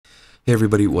Hey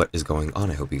everybody, what is going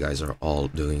on? I hope you guys are all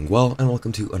doing well, and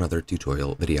welcome to another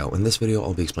tutorial video. In this video,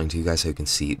 I'll be explaining to you guys how you can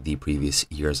see the previous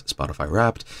year's Spotify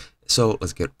Wrapped. So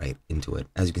let's get right into it.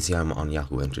 As you can see, I'm on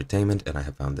Yahoo Entertainment, and I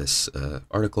have found this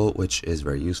article, which is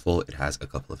very useful. It has a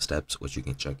couple of steps which you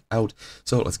can check out.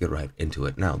 So let's get right into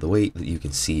it. Now, the way that you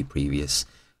can see previous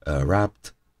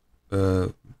Wrapped,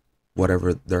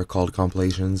 whatever they're called,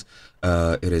 compilations,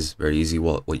 it is very easy.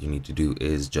 Well, what you need to do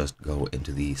is just go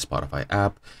into the Spotify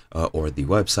app or the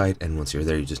website, and once you're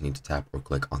there, you just need to tap or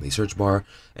click on the search bar,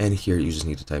 and here you just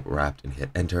need to type Wrapped and hit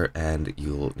enter, and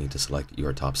you'll need to select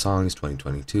your top songs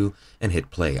 2022 and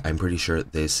hit play. I'm pretty sure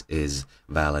this is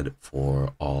valid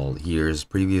for all years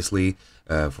previously.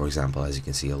 For example, as you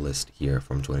can see, a list here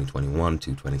from 2021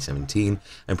 to 2017.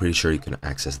 I'm pretty sure you can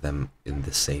access them in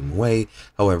the same way.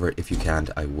 However, if you can't,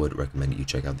 I would recommend you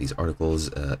check out these articles.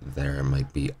 There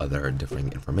might be other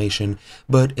differing information,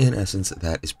 but in essence,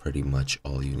 that is pretty much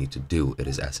all you need to do. It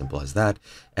is as simple as that,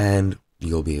 and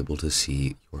you'll be able to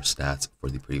see your stats for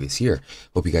the previous year.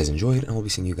 Hope you guys enjoyed, and I'll be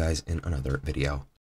seeing you guys in another video.